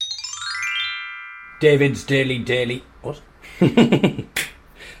David's Daily... What? The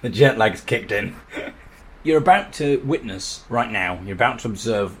jet lag's kicked in. You're about to witness, right now, you're about to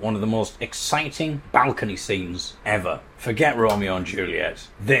observe one of the most exciting balcony scenes ever. Forget Romeo and Juliet.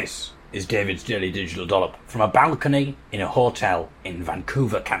 This is David's Daily Digital Dollop from a balcony in a hotel in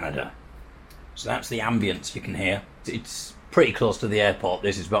Vancouver, Canada. So that's the ambience you can hear. It's pretty close to the airport.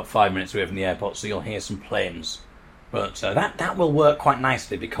 This is about 5 minutes away from the airport, so you'll hear some planes. But that will work quite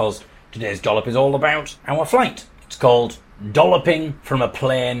nicely because today's Dollop is all about our flight. It's called Dolloping from a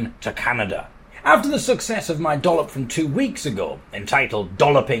Plane to Canada. After the success of my dollop from 2 weeks ago, entitled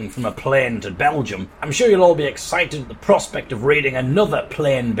Dolloping from a Plane to Belgium, I'm sure you'll all be excited at the prospect of reading another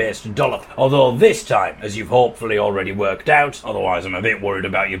plane-based dollop, although this time, as you've hopefully already worked out, otherwise I'm a bit worried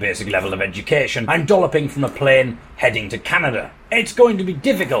about your basic level of education, I'm dolloping from a plane heading to Canada. It's going to be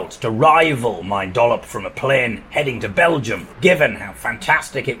difficult to rival my dollop from a plane heading to Belgium, given how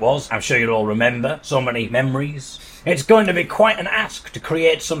fantastic it was. I'm sure you'll all remember, so many memories. It's going to be quite an ask to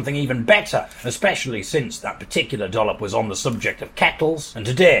create something even better, especially since that particular dollop was on the subject of kettles, and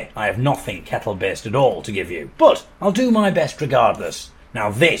today I have nothing kettle-based at all to give you. But I'll do my best regardless.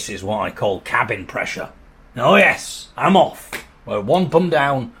 Now this is what I call cabin pressure. Oh yes, I'm off. We're one pump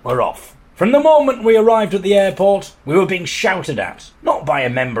down, we're off. From the moment we arrived at the airport, we were being shouted at, not by a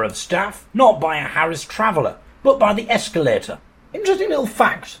member of staff, not by a harassed traveller, but by the escalator. Interesting little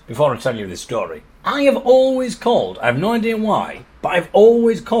fact, before I tell you this story. I have always called, I have no idea why, but I've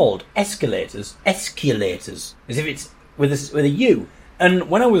always called escalators, escalators, as if it's with a U.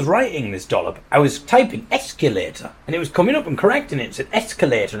 And when I was writing this dollop, I was typing escalator, and it was coming up and correcting it. It said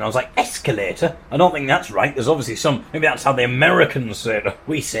escalator, and I was like, escalator? I don't think that's right. There's obviously maybe that's how the Americans say it.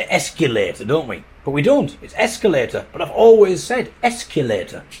 We say escalator, don't we? But we don't. It's escalator. But I've always said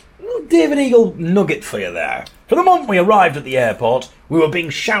escalator. A little David Eagle nugget for you there. From the moment we arrived at the airport, we were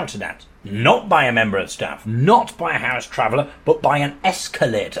being shouted at. Not by a member of staff, not by a harassed traveller, but by an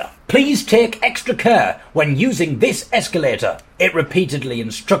escalator. Please take extra care when using this escalator, it repeatedly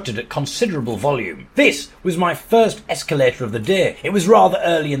instructed at considerable volume. This was my first escalator of the day. It was rather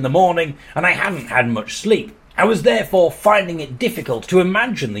early in the morning, and I hadn't had much sleep. I was therefore finding it difficult to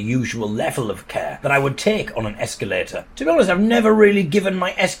imagine the usual level of care that I would take on an escalator. To be honest, I've never really given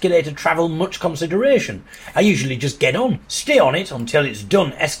my escalator travel much consideration. I usually just get on, stay on it until it's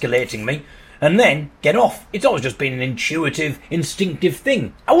done escalating me, and then get off. It's always just been an intuitive, instinctive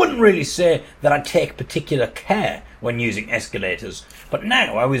thing. I wouldn't really say that I take particular care when using escalators, but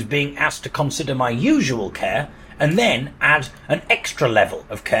now I was being asked to consider my usual care and then add an extra level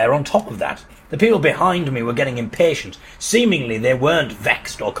of care on top of that. The people behind me were getting impatient. Seemingly they weren't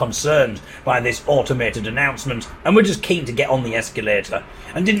vexed or concerned by this automated announcement and were just keen to get on the escalator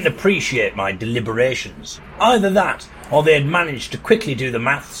and didn't appreciate my deliberations. Either that, or they had managed to quickly do the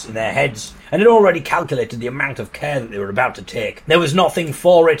maths in their heads and had already calculated the amount of care that they were about to take. There was nothing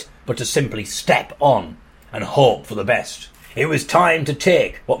for it but to simply step on and hope for the best. It was time to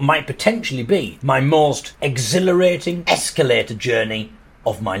take what might potentially be my most exhilarating escalator journey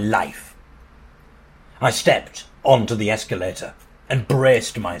of my life. I stepped onto the escalator and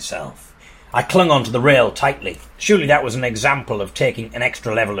braced myself. I clung onto the rail tightly. Surely that was an example of taking an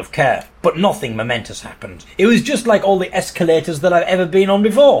extra level of care. But nothing momentous happened. It was just like all the escalators that I've ever been on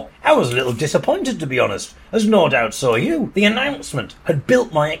before. I was a little disappointed, to be honest, as no doubt so you. The announcement had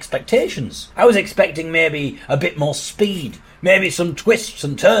built my expectations. I was expecting maybe a bit more speed, maybe some twists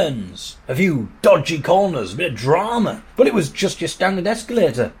and turns, a few dodgy corners, a bit of drama. But it was just your standard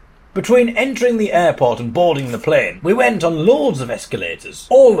escalator. Between entering the airport and boarding the plane, we went on loads of escalators,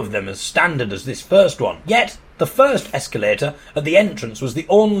 all of them as standard as this first one. Yet, the first escalator at the entrance was the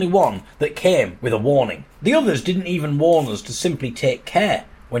only one that came with a warning. The others didn't even warn us to simply take care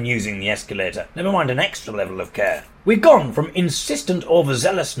when using the escalator, never mind an extra level of care. We'd gone from insistent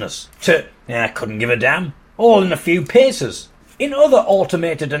overzealousness to, couldn't give a damn, all in a few paces. In other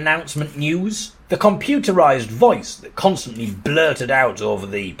automated announcement news, the computerised voice that constantly blurted out over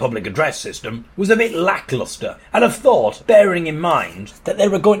the public address system was a bit lacklustre. I'd have thought, bearing in mind that there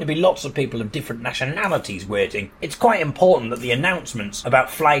were going to be lots of people of different nationalities waiting, it's quite important that the announcements about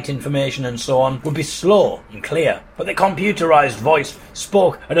flight information and so on would be slow and clear. But the computerised voice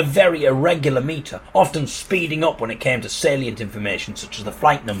spoke at a very irregular metre, often speeding up when it came to salient information such as the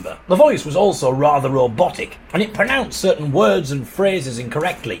flight number. The voice was also rather robotic, and it pronounced certain words and phrases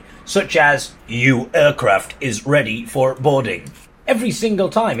incorrectly, such as, "You aircraft is ready for boarding." Every single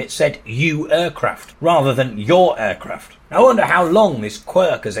time it said "you aircraft" rather than "your aircraft." I wonder how long this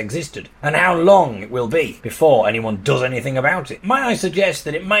quirk has existed and how long it will be before anyone does anything about it. Might I suggest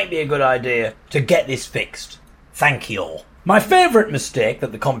that it might be a good idea to get this fixed? Thank you all. My favourite mistake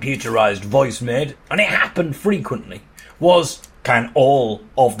that the computerised voice made, and it happened frequently, was, "Can all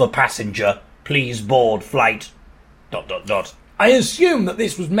of the passenger please board flight ... I assume that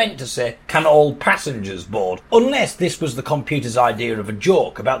this was meant to say, "Can all passengers board?" Unless this was the computer's idea of a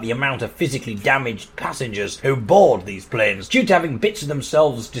joke about the amount of physically damaged passengers who board these planes due to having bits of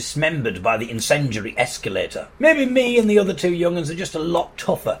themselves dismembered by the incendiary escalator. Maybe me and the other two young'uns are just a lot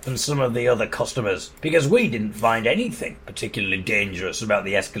tougher than some of the other customers, because we didn't find anything particularly dangerous about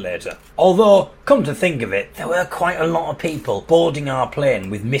the escalator. Although, come to think of it, there were quite a lot of people boarding our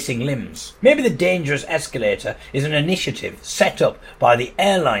plane with missing limbs. Maybe the dangerous escalator is an initiative set up by the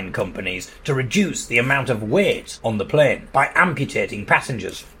airline companies to reduce the amount of weight on the plane by amputating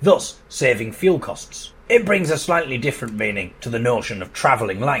passengers, thus saving fuel costs. It brings a slightly different meaning to the notion of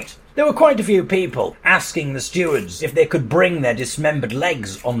travelling light. There were quite a few people asking the stewards if they could bring their dismembered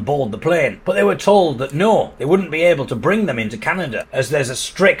legs on board the plane, but they were told that no, they wouldn't be able to bring them into Canada, as there's a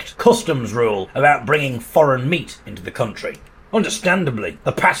strict customs rule about bringing foreign meat into the country. Understandably,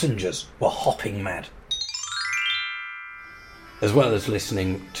 the passengers were hopping mad. As well as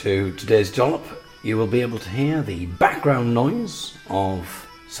listening to today's Dollop, you will be able to hear the background noise of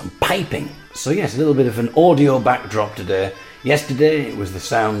some piping. So yes, a little bit of an audio backdrop today. Yesterday it was the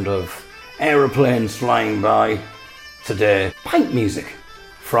sound of aeroplanes flying by. Today, pipe music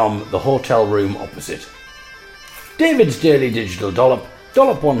from the hotel room opposite. David's Daily Digital Dollop,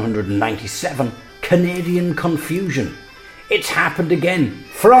 Dollop 197, Canadian Confusion. It's happened again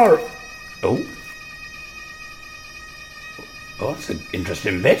for our... Oh, that's an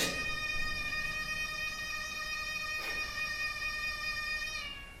interesting bit.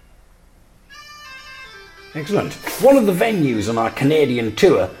 Excellent. One of the venues on our Canadian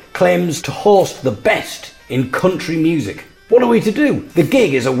tour claims to host the best in country music. What are we to do? The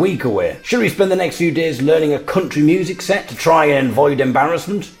gig is a week away. Should we spend the next few days learning a country music set to try and avoid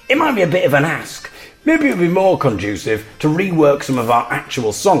embarrassment? It might be a bit of an ask. Maybe it would be more conducive to rework some of our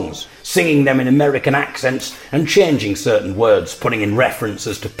actual songs, singing them in American accents and changing certain words, putting in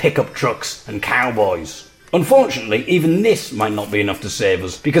references to pickup trucks and cowboys. Unfortunately, even this might not be enough to save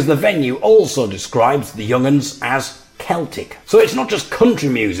us, because the venue also describes the young'uns as Celtic. So it's not just country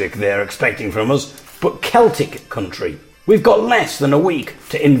music they're expecting from us, but Celtic country. We've got less than a week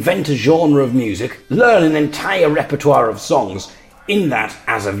to invent a genre of music, learn an entire repertoire of songs in that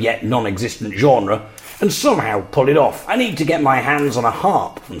as of yet non-existent genre, and somehow pull it off. I need to get my hands on a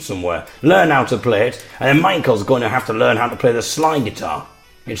harp from somewhere, learn how to play it, and then Michael's going to have to learn how to play the slide guitar.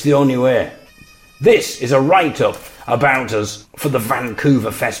 It's the only way. This is a write-up about us for the Vancouver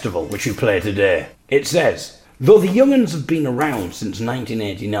Festival, which we play today. It says, though the young'uns have been around since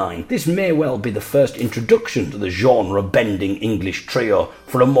 1989, this may well be the first introduction to the genre-bending English trio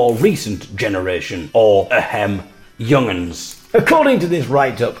for a more recent generation, or young'uns. According to this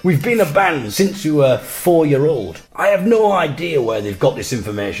write-up, we've been a band since we were 4-year-old. I have no idea where they've got this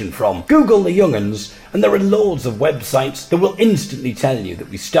information from. Google the young'uns, and there are loads of websites that will instantly tell you that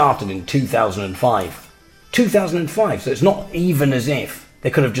we started in 2005. 2005, so it's not even as if they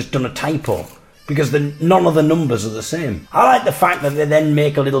could have just done a typo, because none of the numbers are the same. I like the fact that they then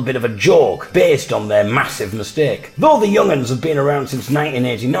make a little bit of a joke based on their massive mistake. Though the young'uns have been around since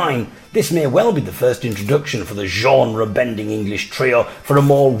 1989, this may well be the first introduction for the genre-bending English trio for a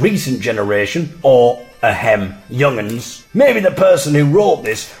more recent generation, or young'uns. Maybe the person who wrote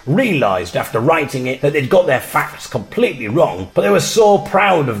this realised after writing it that they'd got their facts completely wrong, but they were so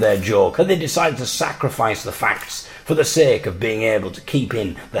proud of their joke that they decided to sacrifice the facts for the sake of being able to keep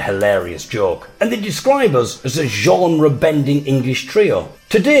in the hilarious joke. And they describe us as a genre-bending English trio.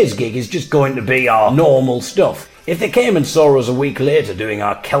 Today's gig is just going to be our normal stuff. If they came and saw us a week later doing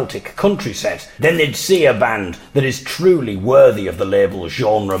our Celtic country set, then they'd see a band that is truly worthy of the label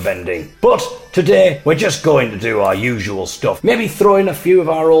genre-bending. But today, we're just going to do our usual stuff. Maybe throw in a few of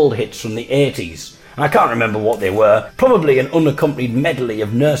our old hits from the 80s. I can't remember what they were. Probably an unaccompanied medley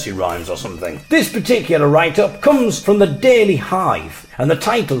of nursery rhymes or something. This particular write-up comes from the Daily Hive, and the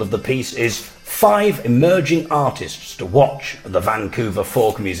title of the piece is 5 Emerging Artists to Watch at the Vancouver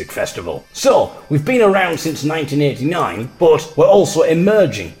Folk Music Festival. So, we've been around since 1989, but we're also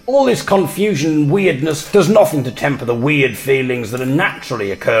emerging. All this confusion and weirdness does nothing to temper the weird feelings that are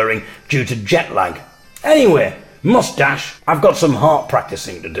naturally occurring due to jet lag. Anyway, mustache, I've got some harp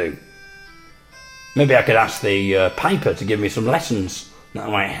practicing to do. Maybe I could ask the piper to give me some lessons. That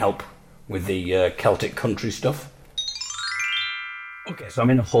might help with the Celtic country stuff. Okay, so I'm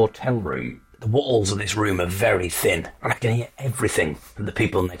in a hotel room. The walls of this room are very thin, and I can hear everything that the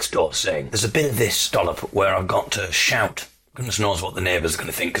people next door saying. There's a bit of this Dollop where I've got to shout Goodness knows what the neighbours are going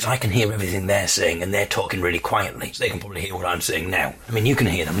to think, because I can hear everything they're saying, and they're talking really quietly, so they can probably hear what I'm saying now. I mean, you can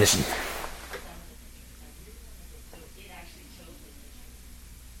hear them, listen.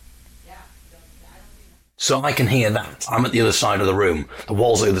 So I can hear that. I'm at the other side of the room. The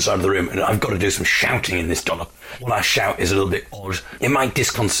wall's at the other side of the room, and I've got to do some shouting in this Dollop. What I shout is a little bit odd. It might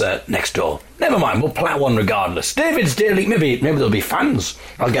disconcert next door. Never mind, we'll plough on regardless. David's Daily, maybe there'll be fans.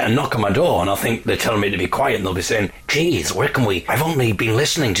 I'll get a knock on my door, and I'll think they're telling me to be quiet, and they'll be saying, geez, where can we? I've only been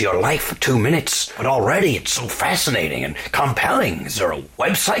listening to your life for 2 minutes, but already it's so fascinating and compelling. Is there a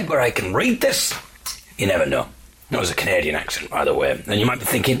website where I can read this? You never know. That was a Canadian accent, by the way. And you might be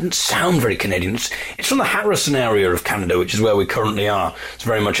thinking, it doesn't sound very Canadian. It's from the Harrison area of Canada, which is where we currently are. It's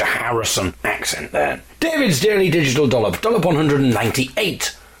very much a Harrison accent there. David's Daily Digital Dollop, Dollop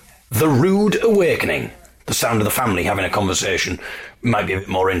 198. The Rude Awakening. The sound of the family having a conversation might be a bit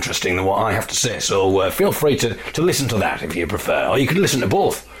more interesting than what I have to say. So feel free to listen to that if you prefer. Or you could listen to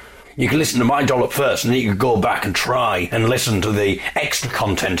both. You can listen to my Dollop first, and then you can go back and try and listen to the extra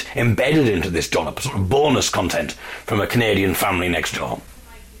content embedded into this Dollop, sort of bonus content from a Canadian family next door.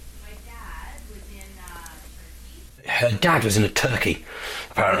 Her dad was in a turkey,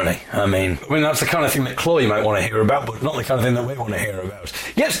 apparently. I mean, that's the kind of thing that Chloe might want to hear about, but not the kind of thing that we want to hear about.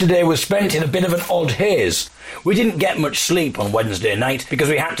 Yesterday was spent in a bit of an odd haze. We didn't get much sleep on Wednesday night because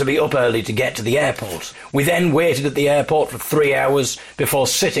we had to be up early to get to the airport. We then waited at the airport for 3 hours before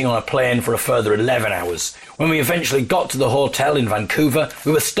sitting on a plane for a further 11 hours. When we eventually got to the hotel in Vancouver,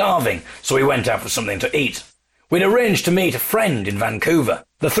 we were starving, so we went out for something to eat. We'd arranged to meet a friend in Vancouver.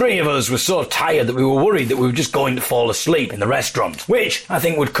 The three of us were so tired that we were worried that we were just going to fall asleep in the restaurant, which I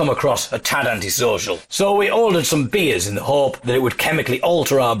think would come across a tad antisocial. So we ordered some beers in the hope that it would chemically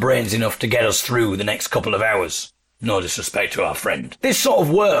alter our brains enough to get us through the next couple of hours. No disrespect to our friend. This sort of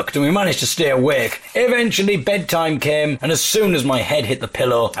worked, and we managed to stay awake. Eventually bedtime came, and as soon as my head hit the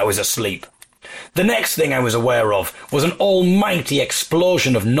pillow, I was asleep. The next thing I was aware of was an almighty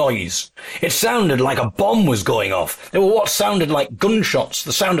explosion of noise. It sounded like a bomb was going off. There were what sounded like gunshots,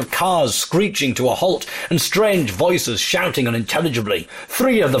 the sound of cars screeching to a halt, and strange voices shouting unintelligibly.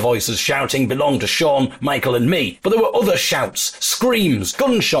 3 of the voices shouting belonged to Sean, Michael and me, but there were other shouts, screams,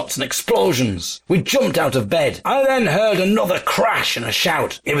 gunshots and explosions. We jumped out of bed. I then heard another crash and a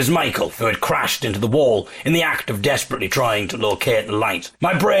shout. It was Michael, who had crashed into the wall in the act of desperately trying to locate the light.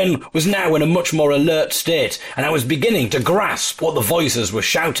 My brain was now in a much more alert state, and I was beginning to grasp what the voices were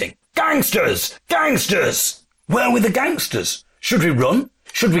shouting. Gangsters! Gangsters! Where were the gangsters? Should we run?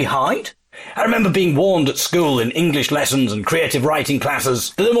 Should we hide? I remember being warned at school in English lessons and creative writing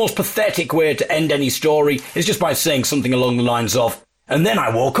classes that the most pathetic way to end any story is just by saying something along the lines of, and then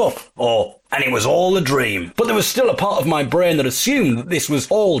I woke up, or, and it was all a dream. But there was still a part of my brain that assumed that this was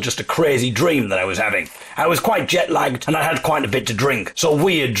all just a crazy dream that I was having. I was quite jet-lagged, and I had quite a bit to drink, so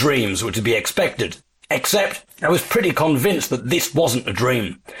weird dreams were to be expected. Except, I was pretty convinced that this wasn't a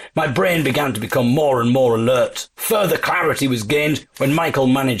dream. My brain began to become more and more alert. Further clarity was gained when Michael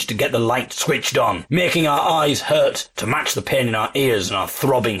managed to get the light switched on, making our eyes hurt to match the pain in our ears and our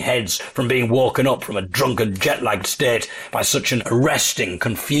throbbing heads from being woken up from a drunken jet-lagged state by such an arresting,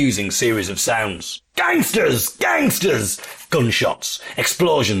 confusing series of sounds. Gangsters! Gangsters! Gunshots,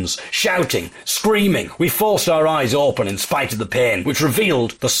 explosions, shouting, screaming. We forced our eyes open in spite of the pain, which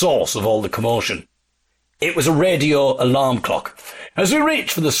revealed the source of all the commotion. It was a radio alarm clock. As we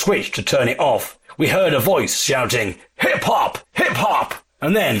reached for the switch to turn it off, we heard a voice shouting, "Hip-hop! Hip-hop!"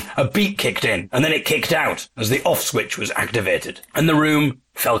 And then a beat kicked in, and then it kicked out as the off switch was activated. And the room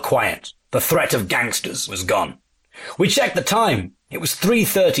fell quiet. The threat of gangsters was gone. We checked the time. It was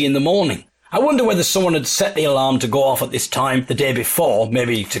 3:30 in the morning. I wonder whether someone had set the alarm to go off at this time the day before,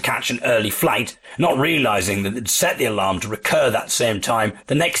 maybe to catch an early flight, not realising that they'd set the alarm to recur that same time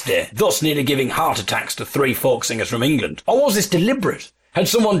the next day, thus nearly giving heart attacks to 3 folk singers from England. Or was this deliberate? Had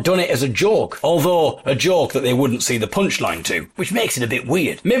someone done it as a joke, although a joke that they wouldn't see the punchline to, which makes it a bit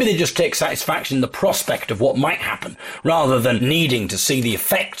weird. Maybe they just take satisfaction in the prospect of what might happen, rather than needing to see the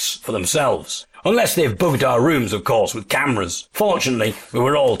effects for themselves. Unless they've bugged our rooms, of course, with cameras. Fortunately, we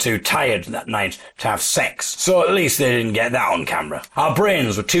were all too tired that night to have sex, so at least they didn't get that on camera. Our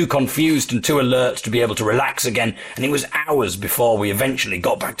brains were too confused and too alert to be able to relax again, and it was hours before we eventually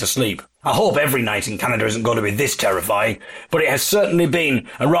got back to sleep. I hope every night in Canada isn't going to be this terrifying, but it has certainly been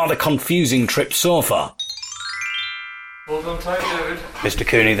a rather confusing trip so far. Hold on tight, David. Mr.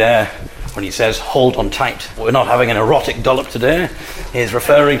 Cooney there, when he says hold on tight, we're not having an erotic dollop today. He's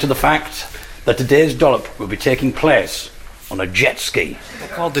referring to the fact that today's dollop will be taking place on a jet ski. They're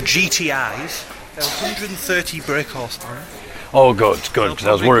called the GTIs. They're 130 brake horsepower. Oh, good, because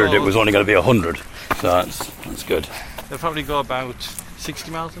I was worried it was only going to be 100. So that's good. They'll probably go about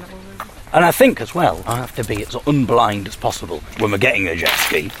 60 miles an hour. Maybe. And I think as well, I have to be as unblind as possible when we're getting a jet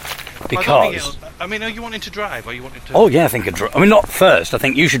ski, because... I mean, are you wanting to drive, or are you wanting to... Oh yeah, I think I mean, not first. I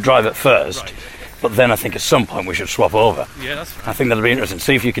think you should drive it first, right. But then I think at some point we should swap over. Yeah, that's fine. I think that'll be interesting.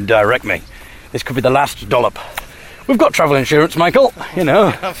 See if you can direct me. This could be the last dollop. We've got travel insurance, Michael. You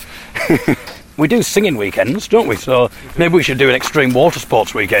know. We do singing weekends, don't we? So maybe we should do an extreme water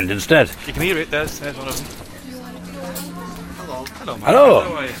sports weekend instead. You can hear it. There's one of them. Hello. Hello.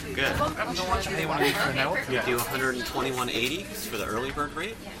 How are you? Good. How much do you want to do for an hour? We do 121.80 for the early bird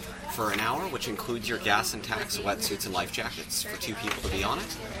rate for an hour, which includes your gas and tax, wetsuits, and life jackets for 2 people to be on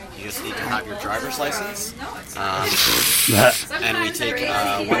it. You just need to have your driver's license, and we take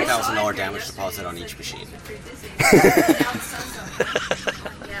a $1,000 damage deposit on each machine.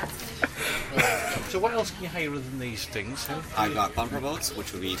 So what else can you hire other than these things? I've got bumper boats,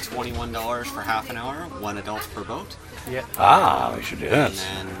 which would be $21 for half an hour, 1 adult per boat. Yeah. Ah, we should do that.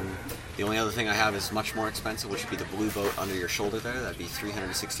 And then the only other thing I have is much more expensive, which would be the blue boat under your shoulder there. That'd be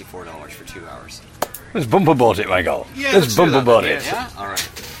 $364 for 2 hours. Let's bumper boat it, Michael. Yeah, let's bumper boat it. Yeah? All right.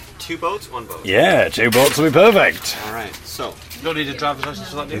 2 boats, 1 boat. Yeah, 2 boats will be perfect. All right, so... You don't need a driver's license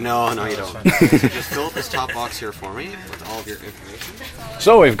for that, do you? No, you don't. So just fill up this top box here for me with all of your information.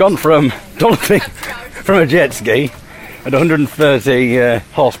 So we've gone from dolloping from a jet ski at 130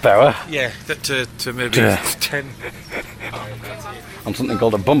 horsepower Yeah, to maybe 10. on something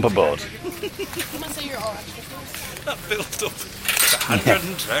called a bumper boat. That built up to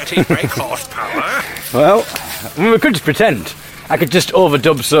 130 brake horsepower. Well, we could just pretend. I could just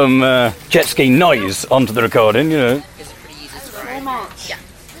overdub some jet ski noise onto the recording, you know. Yeah.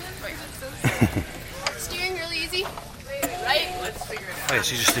 Steering really easy. Right? Let's figure it out. Oh,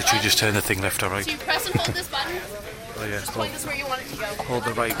 yes, you just literally just turn the thing left or right. So you press and hold this button. Oh yeah. Just point this where you want it to go. Hold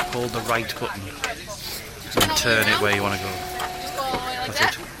the right button. And turn it where you want to go. Just go all the way like That's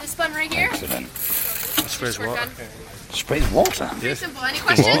that. it. This button right here. Excellent. That sprays We're water. done. Sprays water. Pretty simple. Any Oh,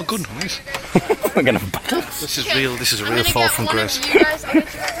 questions? good noise. We're going to battle. This is Okay. real. This is a I'm real gonna fall get from one of grace. you guys. I'll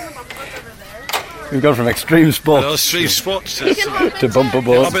get you guys on the bumper boat over there. We've gone from extreme sports Those three spots. You can hop to into bumper it.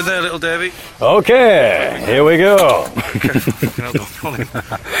 boats. Hop in there, little Davy. Okay, here we go. Fucking hell, don't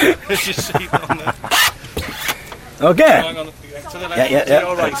There's your seat on there. Okay. Hang on. To the left. Yeah.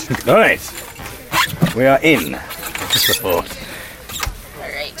 All right. All right. We are in the boat.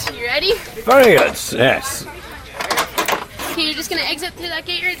 Alright, you ready? Very good. Yes. Okay, you're just gonna exit through that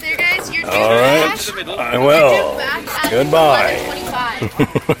gate right there, guys. You're All right. I will. back at Goodbye.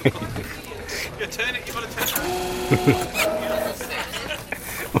 11:25. You turn it. You got to turn it.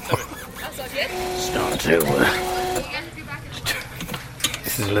 That's all good. Start to. You guys are due back at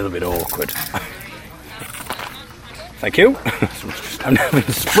This is a little bit awkward. Thank you. I'm having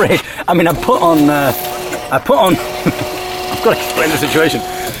sprayed. I mean, I put on. I've got to explain the situation.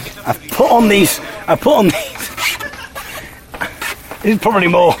 I've put on these. This is probably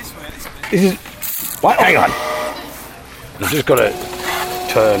more. This is. What? Hang on. I've just got to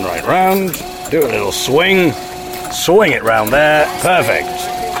turn right round. Do a little swing. Swing it round there. Perfect.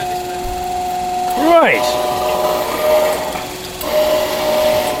 Right.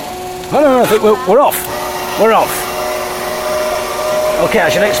 No, I think we're off. We're off. Okay, I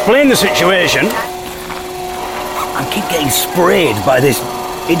should explain the situation. I keep getting sprayed by this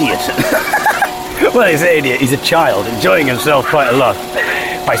idiot. Well, he's an idiot. He's a child, enjoying himself quite a lot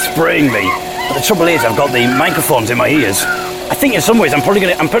by spraying me. But the trouble is, I've got the microphones in my ears. I think in some ways I'm probably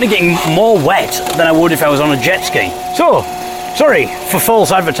getting more wet than I would if I was on a jet ski. So, sorry for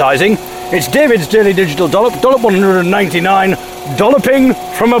false advertising. It's David's Daily Digital Dollop, Dollop 199, dolloping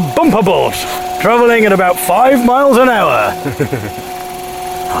from a bumper boat, travelling at about 5 miles an hour.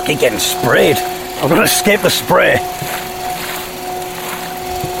 I keep getting sprayed. I've got to escape the spray.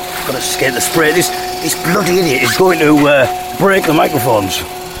 Got to escape the spray. This bloody idiot is going to break the microphones.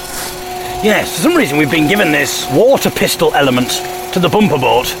 Yes, for some reason we've been given this water pistol element to the bumper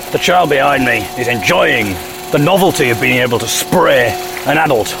boat. The child behind me is enjoying the novelty of being able to spray an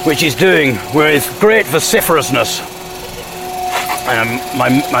adult, which he's doing with great vociferousness.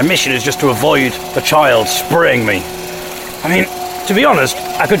 My mission is just to avoid the child spraying me. I mean, to be honest,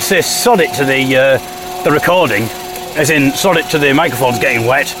 I could say sod it to the recording, as in sod it to the microphones getting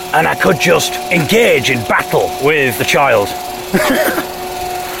wet, and I could just engage in battle with the child.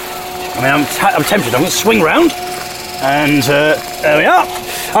 I mean, I'm tempted. I'm going to swing round, and there we are.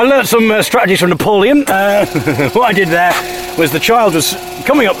 I learnt some strategies from Napoleon. What I did there was the child was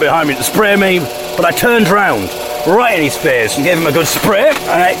coming up behind me to spray me, but I turned round right in his face and gave him a good spray.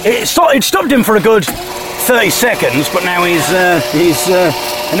 It stopped him for a good 30 seconds, but now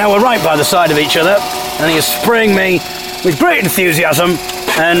now we're right by the side of each other, and he is spraying me with great enthusiasm,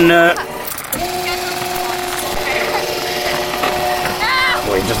 and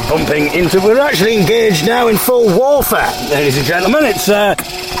we're just bumping into... We're actually engaged now in full warfare, ladies and gentlemen. It's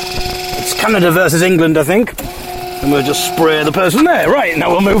Canada versus England, I think. And we'll just spray the person there. Right,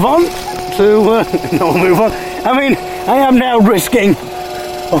 now we'll move on to... I mean, I am now risking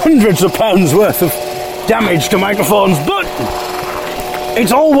hundreds of pounds worth of damage to microphones, but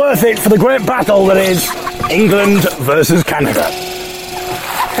it's all worth it for the great battle that is England versus Canada.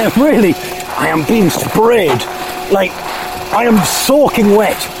 And really, I am being sprayed. Like, I am soaking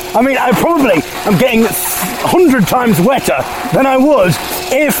wet. I mean, I probably am getting 100 times wetter than I would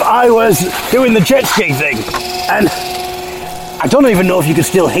if I was doing the jet ski thing. And I don't even know if you can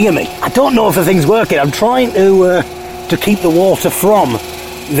still hear me. I don't know if the thing's working. I'm trying to keep the water from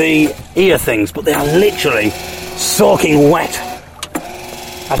the ear things, but they are literally soaking wet.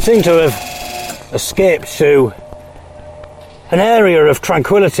 I seem to have escaped to an area of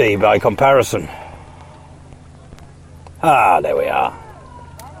tranquility by comparison. Ah, there we are.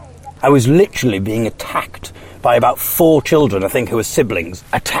 I was literally being attacked by about 4 children, I think, who were siblings,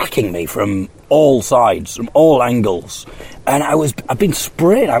 attacking me from all sides, from all angles. And I've been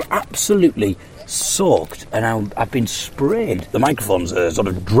sprayed. I'm absolutely soaked, and I've been sprayed. The microphones are sort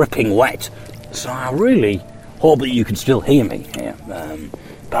of dripping wet, so I really hope that you can still hear me. Yeah,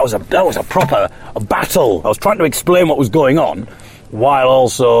 that was a proper battle. I was trying to explain what was going on while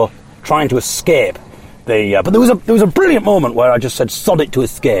also trying to escape. But there was a brilliant moment where I just said sod it to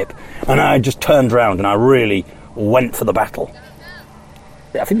escape, and I just turned round and I really went for the battle.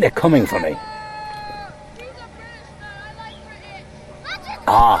 I think they're coming for me.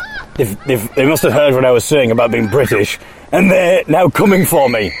 Ah, they must have heard what I was saying about being British, and they're now coming for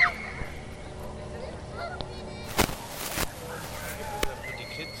me.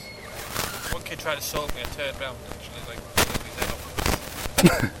 One kid tried to assault me, I turned round and she was like,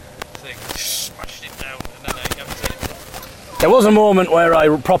 smashed it down, and then I amputated it. There was a moment where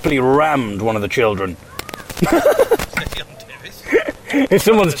I properly rammed one of the children. If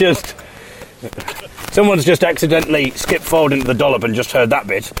someone's just accidentally skipped forward into the dollop and just heard that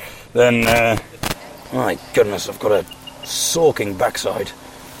bit, then, my goodness, I've got a soaking backside.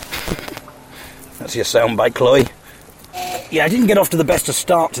 That's your soundbite, Chloe. Yeah, I didn't get off to the best of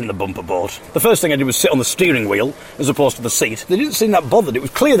starts in the bumper boat. The first thing I did was sit on the steering wheel as opposed to the seat. They didn't seem that bothered. It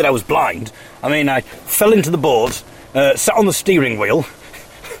was clear that I was blind. I mean, I fell into the boat, sat on the steering wheel,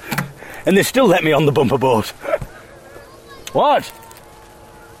 and they still let me on the bumper boat. What?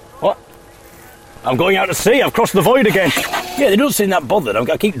 What? I'm going out to sea. I've crossed the void again. Yeah, they don't seem that bothered.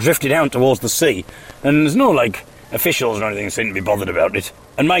 I keep drifting out towards the sea, and there's no, officials or anything seem to be bothered about it.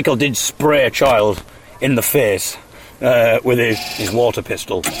 And Michael did spray a child in the face with his water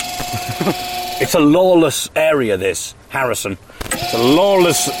pistol. It's a lawless area, this, Harrison. It's a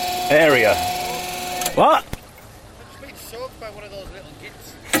lawless area. What? I've been soaked by one of those little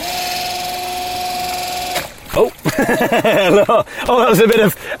gits. Oh, hello. Oh, that was a bit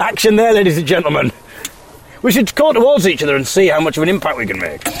of action there, ladies and gentlemen. We should go towards each other and see how much of an impact we can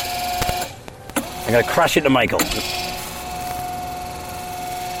make. I'm going to crash into Michael.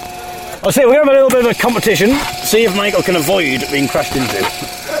 I'll say we're going to have a little bit of a competition, see if Michael can avoid being crashed into.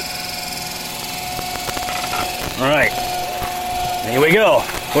 Alright. Here we go.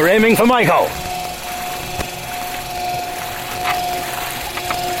 We're aiming for Michael.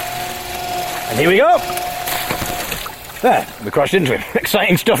 And here we go. There, we crashed into him.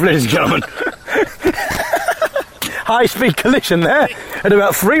 Exciting stuff, ladies and gentlemen. High-speed collision there at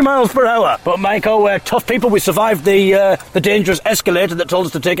about 3 miles per hour. But Michael, we're tough people. We survived the dangerous escalator that told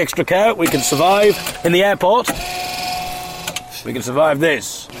us to take extra care. We can survive in the airport. We can survive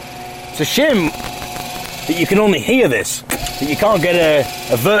this. It's a shame that you can only hear this, that you can't get a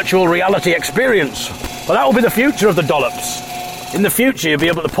virtual reality experience. But that will be the future of the Dollops. In the future, you'll be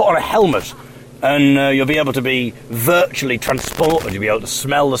able to put on a helmet, and you'll be able to be virtually transported. You'll be able to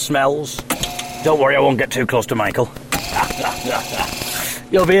smell the smells. Don't worry, I won't get too close to Michael.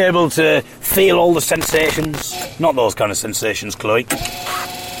 You'll be able to feel all the sensations. Not those kind of sensations, Chloe. No, that's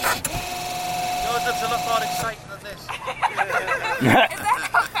a lot more exciting than this. Is that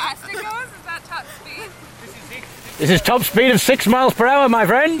how fast it goes? Is that top speed? This is top speed of 6 miles per hour, my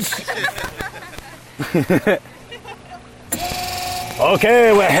friends.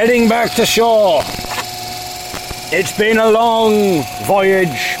 Okay, we're heading back to shore. It's been a long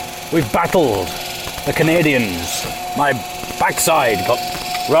voyage. We've battled the Canadians. My backside got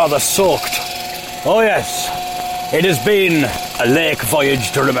rather soaked. Oh yes, it has been a lake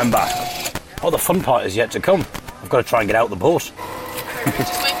voyage to remember. Oh, the fun part is yet to come. I've got to try and get out of the boat.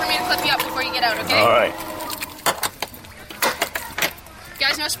 Just wait for me to clip you up before you get out, okay? All right.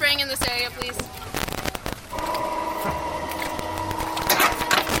 guys, no spraying in this area, please.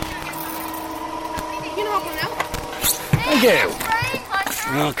 You can help him now. Thank you.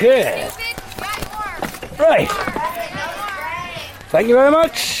 Okay. Right. Thank you very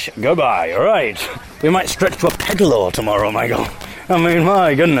much. Goodbye. All right. We might stretch to a pedalo tomorrow, Michael. I mean,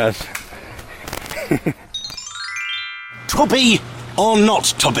 my goodness. Tubby or not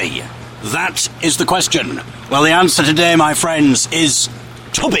tubby? That is the question. Well, the answer today, my friends, is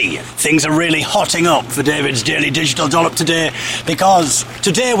tubby. Things are really hotting up for David's Daily Digital Dollop today, because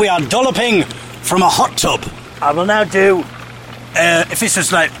today we are dolloping from a hot tub. I will now do, if this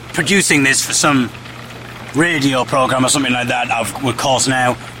was like producing this for some radio program or something like that, I would, of course,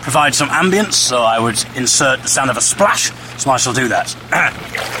 now provide some ambience, so I would insert the sound of a splash, so I shall do that.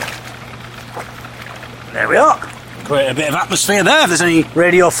 There we are. Create a bit of atmosphere there. If there's any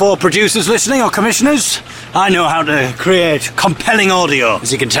Radio 4 producers listening or commissioners, I know how to create compelling audio,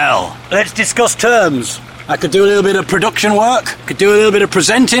 as you can tell. Let's discuss terms. I could do a little bit of production work, could do a little bit of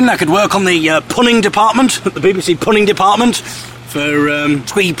presenting, I could work on the punning department, the BBC punning department, for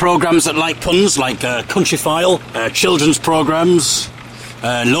twee programmes that like puns, like Country File, children's programmes,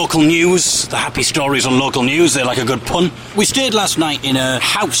 local news, the happy stories on local news, they like a good pun. We stayed last night in a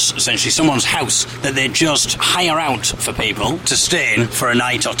house, essentially, someone's house, that they just hire out for people to stay in for a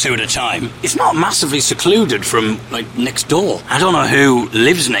night or two at a time. It's not massively secluded from, like, next door. I don't know who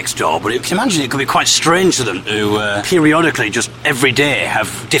lives next door, but you can imagine it could be quite strange to them to periodically, just every day,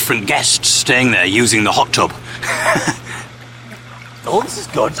 have different guests staying there using the hot tub. Oh, this is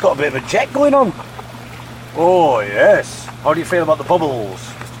good. It's got a bit of a jet going on. Oh, yes. How do you feel about the bubbles,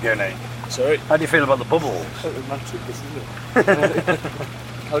 Mr. Gurney? Sorry? How do you feel about the bubbles? Romantic, isn't it?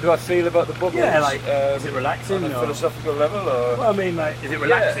 How do I feel about the bubbles? Yeah, like, is it relaxing? On a philosophical level, or? Well, I mean, like, is it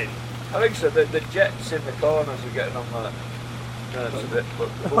relaxing? Yeah, I think so. The jets in the corners are getting on my nerves a bit.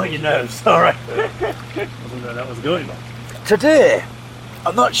 Oh, your nerves, alright. I wasn't know that was going on. Today,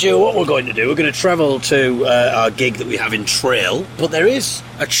 I'm not sure what we're going to do. We're going to travel to our gig that we have in Trail, but there is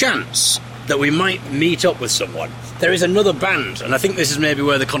a chance that we might meet up with someone. There is another band, and I think this is maybe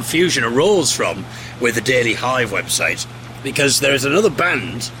where the confusion arose from with the Daily Hive website, because there is another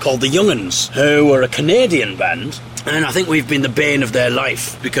band called the Young'uns, who are a Canadian band, and I think we've been the bane of their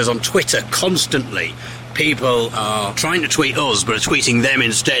life, because on Twitter constantly people are trying to tweet us, but are tweeting them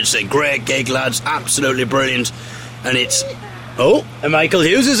instead, saying, great gig lads, absolutely brilliant, and it's, oh, and Michael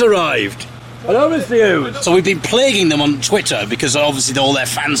Hughes has arrived. Hello, Mr. Hughes. So we've been plaguing them on Twitter because obviously all their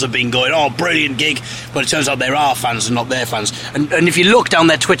fans have been going, oh, brilliant gig, but it turns out they're our fans and not their fans. And if you look down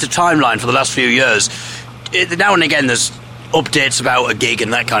their Twitter timeline for the last few years, now and again there's updates about a gig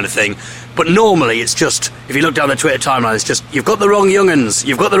and that kind of thing, but normally it's just, if you look down their Twitter timeline, it's just, you've got the wrong Young'uns,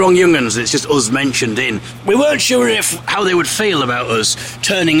 it's just us mentioned in. We weren't sure how they would feel about us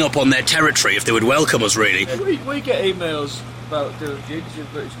turning up on their territory, if they would welcome us, really. We get emails about doing gigs in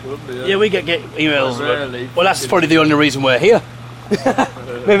British Columbia. Yeah, we get emails. Rarely. Well, that's probably the only reason we're here.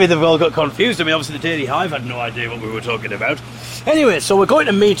 Maybe they've all got confused. I mean, obviously the Daily Hive had no idea what we were talking about. Anyway, so we're going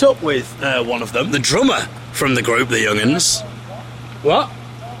to meet up with one of them, the drummer from the group, the Young'uns. What?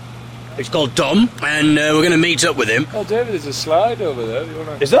 It's called Dom, and we're going to meet up with him. Oh, David, there's a slide over there. You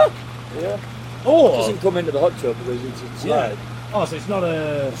wanna... Is there? Yeah. Oh. It doesn't come into the hot tub because it's a slide. Yeah. Oh, so it's not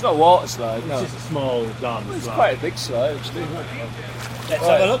a... It's not a water slide, no. It's just a small garden slide. It's quite a big slide, actually. Let's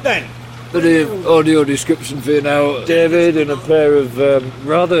have a look then. Bit of audio description for you now. David in a pair of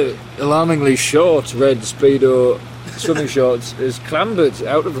rather alarmingly short red Speedo swimming shorts is clambered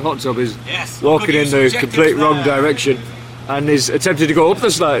out of the hot tub, is walking in the complete wrong direction and is attempting to go up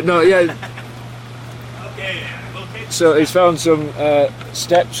the slide. No, yeah. So he's found some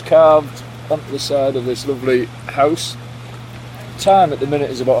steps carved onto the side of this lovely house. Time at the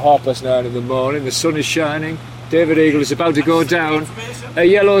minute is about 9:30 in the morning. The sun is shining. David Eagle is about to go down a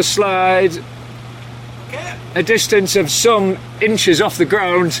yellow slide, a distance of some inches off the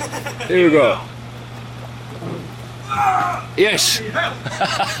ground. Here we go. Yes.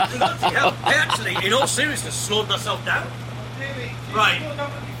 I actually, in all seriousness, slowed myself down. Right.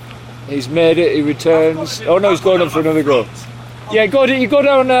 He's made it. He returns. Oh no, he's going up for another go. Yeah, you go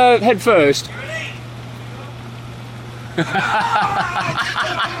down head first.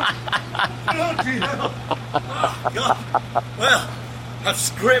 God. Well, I've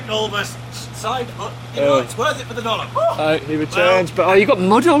scraped all my side, but you know, it's worth it for the dollar. He returns, but you got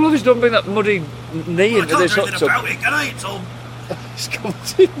mud all over. Don't bring that muddy knee into this hot tub. About it, can I? It's all... It's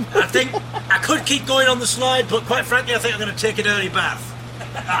comes in. I think I could keep going on the slide, but quite frankly, I think I'm going to take an early bath.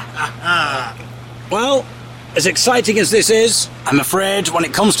 Well, as exciting as this is, I'm afraid when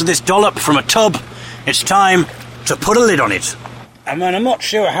it comes to this dollop from a tub, it's time to put a lid on it. I mean, I'm not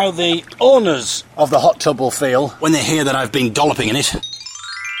sure how the owners of the hot tub will feel when they hear that I've been dolloping in it.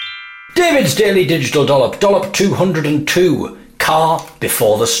 David's Daily Digital Dollop, Dollop 202, Car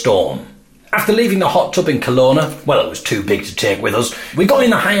Before the Storm. After leaving the hot tub in Kelowna, well, it was too big to take with us, we got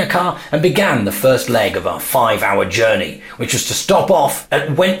in the hire car and began the first leg of our 5-hour journey, which was to stop off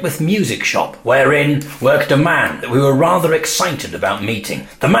at Wentworth Music Shop, wherein worked a man that we were rather excited about meeting.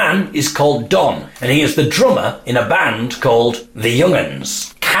 The man is called Don, and he is the drummer in a band called The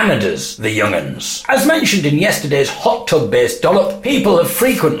Young'uns. Canada's The Young'uns. As mentioned in yesterday's hot tub-based dollop, people have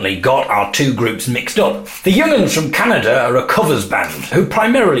frequently got our two groups mixed up. The Young'uns from Canada are a covers band who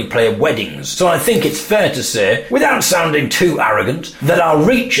primarily play at weddings, so I think it's fair to say, without sounding too arrogant, that our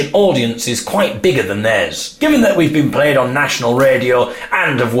reach and audience is quite bigger than theirs, given that we've been played on national radio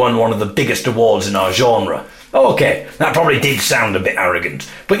and have won one of the biggest awards in our genre. Okay, that probably did sound a bit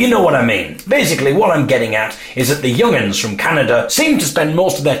arrogant, but you know what I mean. Basically, what I'm getting at is that the Young'uns from Canada seem to spend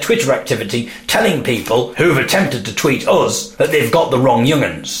most of their Twitter activity telling people who've attempted to tweet us that they've got the wrong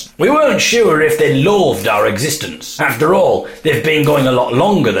Young'uns. We weren't sure if they loathed our existence. After all, they've been going a lot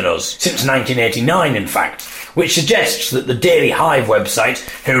longer than us, since 1989 in fact, which suggests that the Daily Hive website,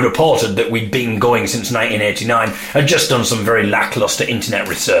 who reported that we'd been going since 1989, had just done some very lacklustre internet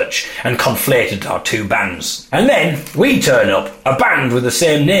research and conflated our two bands. And then we turn up, a band with the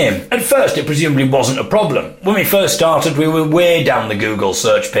same name. At first it presumably wasn't a problem. When we first started we were way down the Google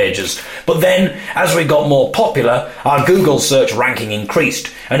search pages, but then as we got more popular our Google search ranking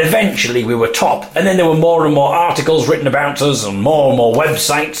increased and eventually we were top, and then there were more and more articles written about us and more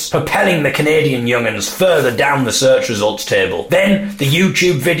websites propelling the Canadian Young'uns further down the search results table. Then the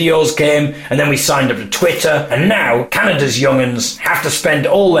YouTube videos came, and then we signed up to Twitter, and now Canada's Young'uns have to spend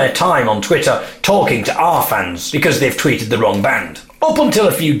all their time on Twitter talking to our fans because they've tweeted the wrong band. Up until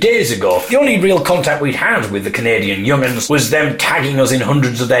a few days ago, the only real contact we'd had with the Canadian Young'uns was them tagging us in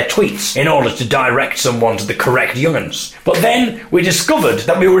hundreds of their tweets in order to direct someone to the correct Young'uns. But then we discovered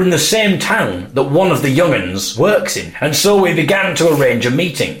that we were in the same town that one of the Young'uns works in, and so we began to arrange a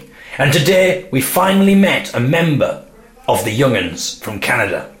meeting. And today we finally met a member of the Young'uns from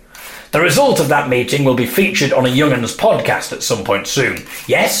Canada. The result of that meeting will be featured on a Young'uns podcast at some point soon.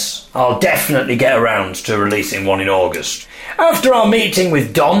 Yes, I'll definitely get around to releasing one in August. After our meeting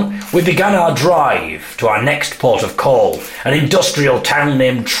with Don, we began our drive to our next port of call, an industrial town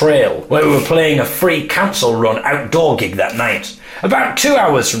named Trail, where we were playing a free council-run outdoor gig that night. About 2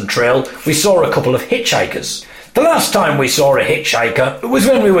 hours from Trail, we saw a couple of hitchhikers. The last time we saw a hitchhiker was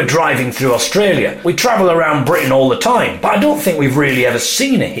when we were driving through Australia. We travel around Britain all the time, but I don't think we've really ever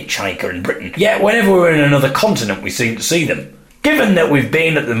seen a hitchhiker in Britain. Yet whenever we're in another continent we seem to see them. Given that we've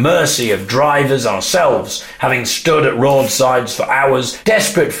been at the mercy of drivers ourselves, having stood at roadsides for hours,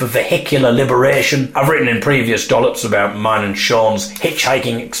 desperate for vehicular liberation, I've written in previous dollops about mine and Sean's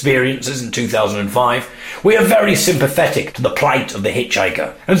hitchhiking experiences in 2005, we are very sympathetic to the plight of the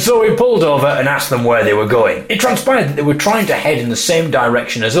hitchhiker. And so we pulled over and asked them where they were going. It transpired that they were trying to head in the same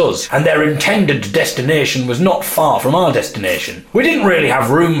direction as us, and their intended destination was not far from our destination. We didn't really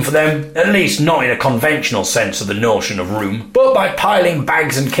have room for them, at least not in a conventional sense of the notion of room, but by piling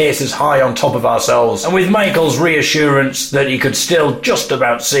bags and cases high on top of ourselves, and with Michael's reassurance that he could still just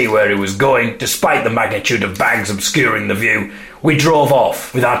about see where he was going, despite the magnitude of bags obscuring the view, we drove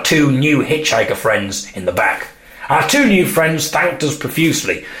off with our two new hitchhiker friends in the back. Our two new friends thanked us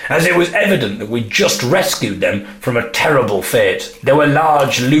profusely, as it was evident that we'd just rescued them from a terrible fate. There were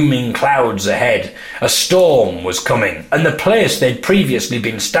large looming clouds ahead, a storm was coming, and the place they'd previously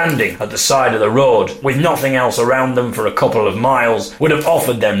been standing at the side of the road, with nothing else around them for a couple of miles, would have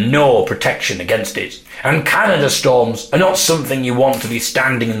offered them no protection against it. And Canada storms are not something you want to be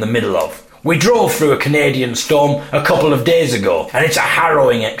standing in the middle of. We drove through a Canadian storm a couple of days ago, and it's a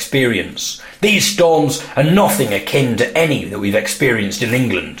harrowing experience. These storms are nothing akin to any that we've experienced in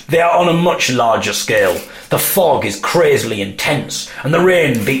England. They are on a much larger scale. The fog is crazily intense, and the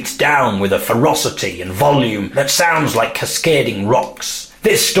rain beats down with a ferocity and volume that sounds like cascading rocks.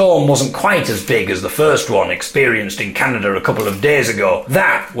 This storm wasn't quite as big as the first one experienced in Canada a couple of days ago.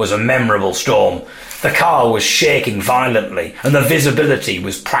 That was a memorable storm. The car was shaking violently, and the visibility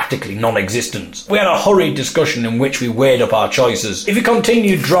was practically non-existent. We had a hurried discussion in which we weighed up our choices. If we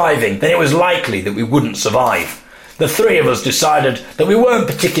continued driving, then it was likely that we wouldn't survive. The three of us decided that we weren't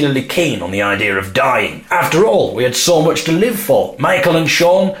particularly keen on the idea of dying. After all, we had so much to live for. Michael and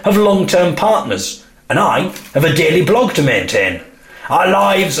Sean have long-term partners, and I have a daily blog to maintain. Our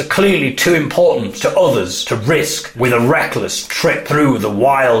lives are clearly too important to others to risk with a reckless trip through the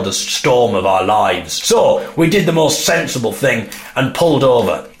wildest storm of our lives. So we did the most sensible thing and pulled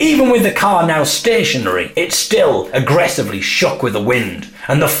over. Even with the car now stationary, it still aggressively shook with the wind,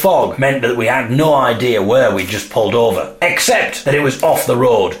 and the fog meant that we had no idea where we'd just pulled over, except that it was off the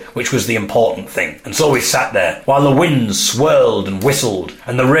road, which was the important thing. And so we sat there, while the wind swirled and whistled,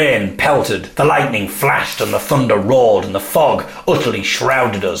 and the rain pelted, the lightning flashed, and the thunder roared, and the fog utterly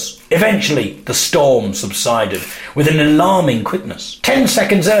shrouded us. Eventually, the storm subsided with an alarming quickness. 10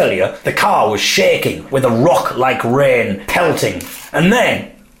 seconds earlier, the car was shaking with a rock-like rain pelting, and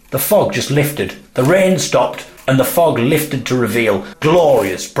then the fog just lifted. The rain stopped, and the fog lifted to reveal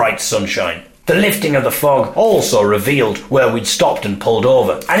glorious bright sunshine. The lifting of the fog also revealed where we'd stopped and pulled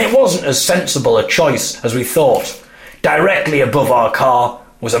over, and it wasn't as sensible a choice as we thought. Directly above our car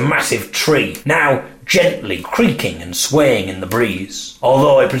was a massive tree, now gently creaking and swaying in the breeze,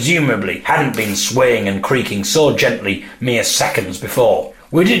 although it presumably hadn't been swaying and creaking so gently mere seconds before.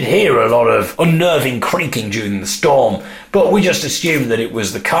 We did hear a lot of unnerving creaking during the storm, but we just assumed that it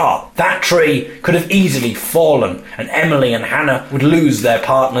was the car. That tree could have easily fallen, and Emily and Hannah would lose their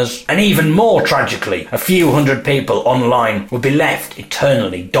partners, and even more tragically, a few hundred people online would be left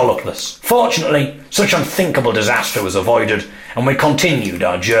eternally dollopless. Fortunately, such unthinkable disaster was avoided, and we continued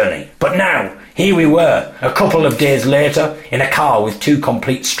our journey. But now, here we were, a couple of days later, in a car with two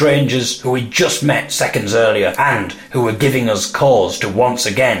complete strangers who we'd just met seconds earlier and who were giving us cause to once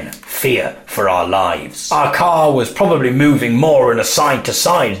again fear for our lives. Our car was probably moving more in a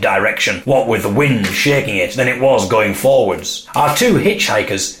side-to-side direction, what with the wind shaking it, than it was going forwards. Our two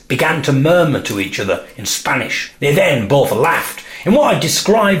hitchhikers began to murmur to each other in Spanish. They then both laughed in what I'd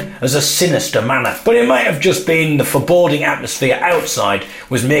describe as a sinister manner, but it might have just been the foreboding atmosphere outside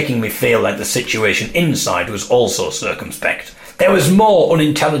was making me feel like the situation inside was also circumspect. There was more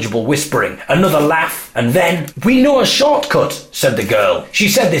unintelligible whispering, another laugh, and then, "We know a shortcut," said the girl. She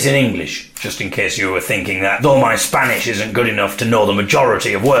said this in English, just in case you were thinking that, though my Spanish isn't good enough to know the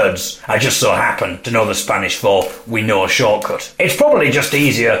majority of words, I just so happen to know the Spanish for "we know a shortcut." "It's probably just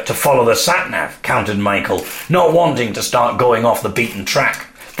easier to follow the sat-nav," countered Michael, not wanting to start going off the beaten track.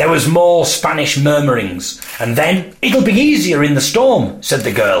 There was more Spanish murmurings, and then, "It'll be easier in the storm," said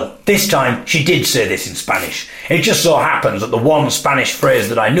the girl. This time, she did say this in Spanish. It just so happens that the one Spanish phrase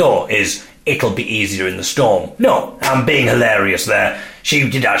that I know is, "It'll be easier in the storm." No, I'm being hilarious there. She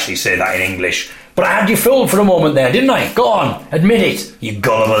did actually say that in English. But I had you fooled for a moment there, didn't I? Go on, admit it, you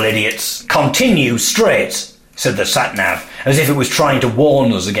gullible idiots. "Continue straight," said the sat-nav, as if it was trying to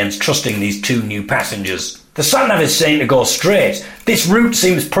warn us against trusting these two new passengers. "The sat-nav is saying to go straight. This route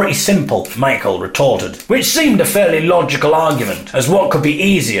seems pretty simple," Michael retorted, which seemed a fairly logical argument, as what could be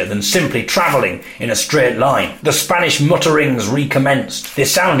easier than simply travelling in a straight line. The Spanish mutterings recommenced. They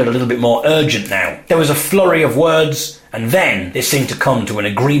sounded a little bit more urgent now. There was a flurry of words, and then they seemed to come to an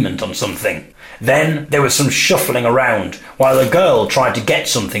agreement on something. Then there was some shuffling around, while the girl tried to get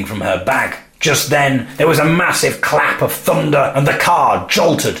something from her bag. Just then, there was a massive clap of thunder, and the car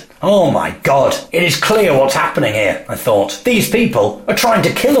jolted. Oh my God, it is clear what's happening here, I thought. These people are trying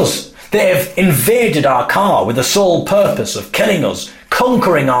to kill us. They've invaded our car with the sole purpose of killing us,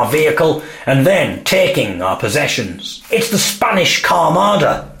 conquering our vehicle, and then taking our possessions. It's the Spanish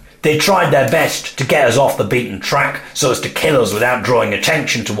Carmada. They tried their best to get us off the beaten track so as to kill us without drawing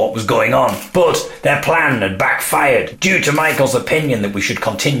attention to what was going on. But their plan had backfired due to Michael's opinion that we should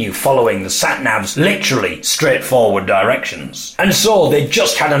continue following the sat-nav's literally straightforward directions. And so they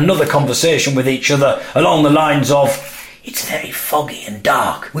just had another conversation with each other along the lines of, "It's very foggy and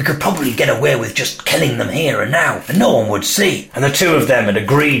dark. We could probably get away with just killing them here and now, and no one would see." And the two of them had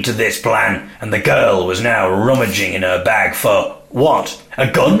agreed to this plan, and the girl was now rummaging in her bag for what? A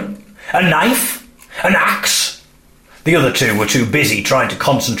gun? A knife? An axe? The other two were too busy trying to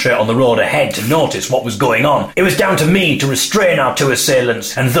concentrate on the road ahead to notice what was going on. It was down to me to restrain our two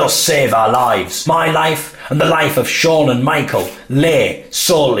assailants and thus save our lives. My life and the life of Sean and Michael lay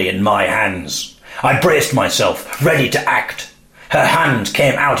solely in my hands. I braced myself, ready to act. Her hand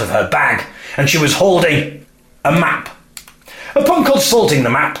came out of her bag, and she was holding a map. Upon consulting the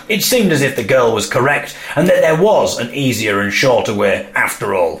map, it seemed as if the girl was correct, and that there was an easier and shorter way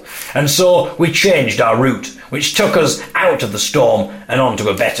after all. And so we changed our route, which took us out of the storm and onto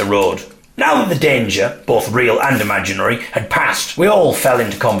a better road. Now that the danger, both real and imaginary, had passed, we all fell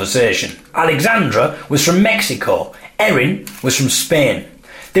into conversation. Alexandra was from Mexico. Erin was from Spain.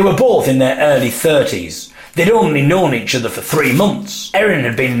 They were both in their early 30s. They'd only known each other for 3 months. Erin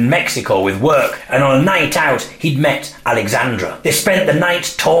had been in Mexico with work, and on a night out, he'd met Alexandra. They spent the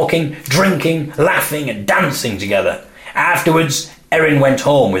night talking, drinking, laughing and dancing together. Afterwards, Erin went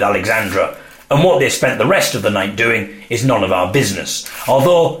home with Alexandra, and what they spent the rest of the night doing is none of our business,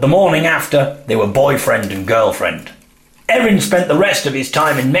 although the morning after they were boyfriend and girlfriend. Erin spent the rest of his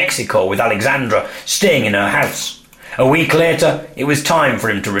time in Mexico with Alexandra, staying in her house. A week later, it was time for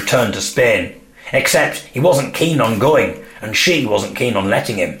him to return to Spain, except he wasn't keen on going, and she wasn't keen on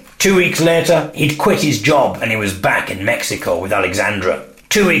letting him. 2 weeks later, he'd quit his job and he was back in Mexico with Alexandra.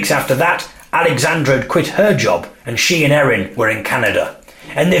 2 weeks after that, Alexandra had quit her job and she and Erin were in Canada.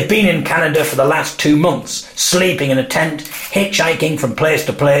 And they've been in Canada for the last 2 months, sleeping in a tent, hitchhiking from place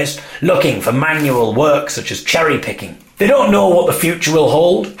to place, looking for manual work such as cherry picking. They don't know what the future will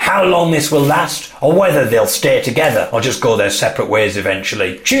hold, how long this will last, or whether they'll stay together or just go their separate ways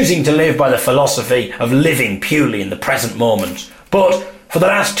eventually, choosing to live by the philosophy of living purely in the present moment. But for the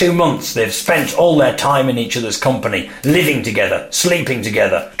last 2 months, they've spent all their time in each other's company, living together, sleeping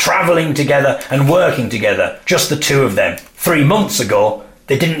together, travelling together and working together, just the two of them. 3 months ago,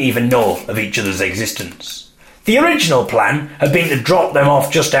 they didn't even know of each other's existence. The original plan had been to drop them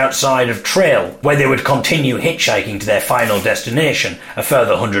off just outside of Trail, where they would continue hitchhiking to their final destination, a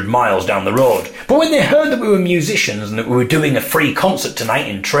further 100 miles down the road. But when they heard that we were musicians and that we were doing a free concert tonight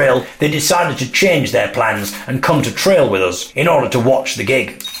in Trail, they decided to change their plans and come to Trail with us in order to watch the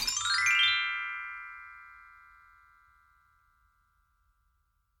gig.